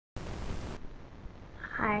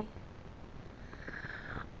Hi.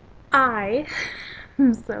 I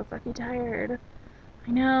am so fucking tired.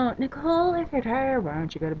 I know. Nicole, if you're tired, why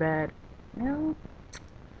don't you go to bed? Well,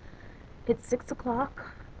 it's 6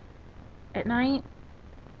 o'clock at night.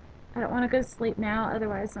 I don't want to go to sleep now,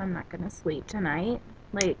 otherwise, I'm not going to sleep tonight.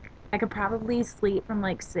 I could probably sleep from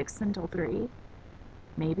 6 until 3,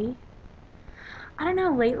 maybe. I don't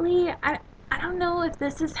know. Lately, I don't know if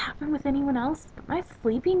this has happened with anyone else, but my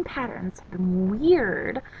sleeping patterns have been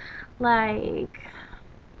weird. Like,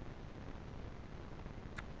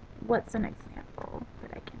 what's an example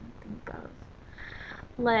that I can think of?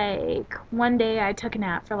 Like, one day I took a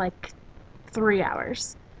nap for 3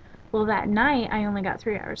 hours. Well, that night I only got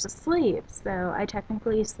 3 hours of sleep, so I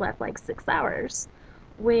technically slept 6 hours.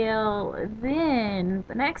 Well, then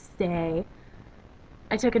the next day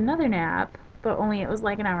I took another nap, but only it was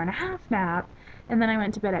an hour and a half nap, and then I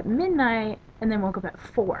went to bed at midnight and then woke up at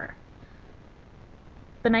 4.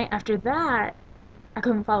 The night after that, I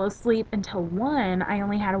couldn't fall asleep until 1. I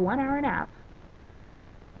only had a 1 hour nap.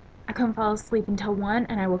 I couldn't fall asleep until 1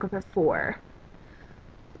 and I woke up at 4.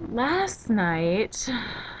 Last night,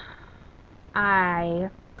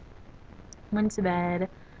 I went to bed.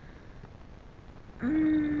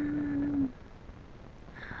 Mm,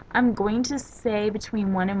 I'm going to say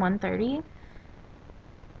between 1 and 1:30,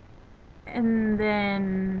 and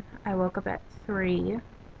then I woke up at 3.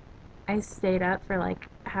 I stayed up for a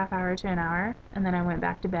half hour to an hour, and then I went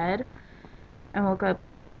back to bed. I woke up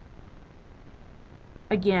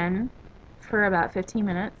again for about 15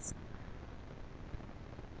 minutes,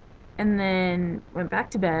 and then went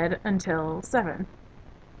back to bed until 7.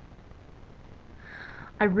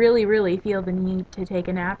 I really, really feel the need to take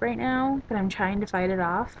a nap right now, but I'm trying to fight it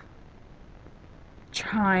off.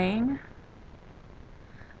 Trying.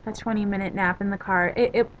 A 20-minute nap in the car.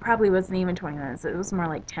 It probably wasn't even 20 minutes, it was more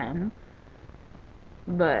like 10.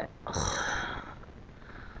 But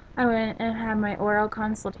I went and had my oral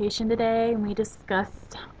consultation today, and we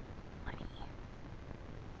discussed money.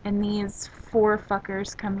 And these 4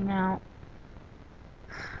 fuckers coming out.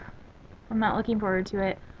 I'm not looking forward to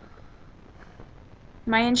it.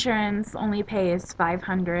 My insurance only pays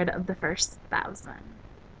 500 of the first 1,000.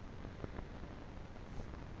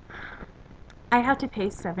 I have to pay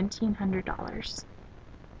 $1,700.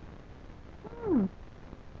 Hmm.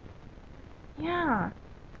 Yeah.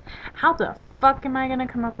 How the fuck am I gonna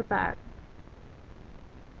come up with that?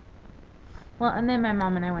 Well, and then my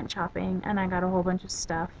mom and I went shopping, and I got a whole bunch of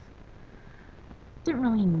stuff. Didn't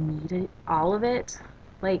really need it, all of it.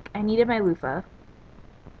 I needed my loofah,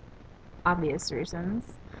 obvious reasons.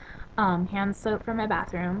 Hand soap for my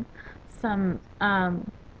bathroom, some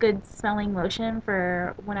good smelling lotion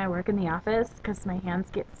for when I work in the office because my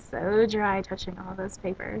hands get so dry touching all those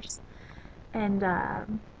papers, and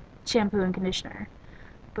shampoo and conditioner.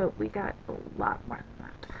 But we got a lot more than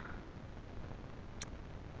that.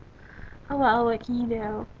 Oh well, what can you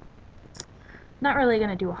do? Not really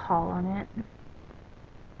gonna do a haul on it.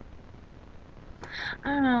 I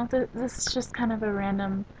don't know, this is just kind of a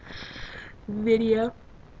random video.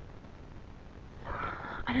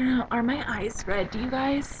 I don't know, are my eyes red? Do you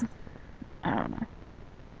guys? I don't know.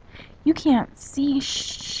 You can't see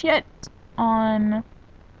shit on.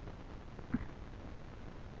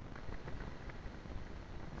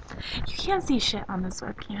 You can't see shit on this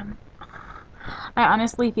webcam. I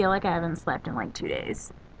honestly feel like I haven't slept in 2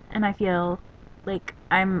 days. And I feel like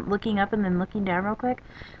I'm looking up and then looking down real quick.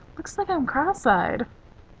 Looks like I'm cross-eyed.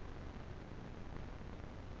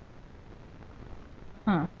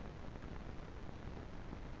 Huh.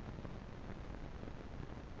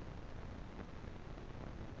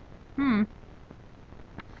 Hmm.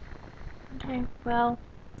 Okay, well,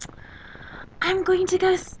 I'm going to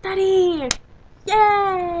go study!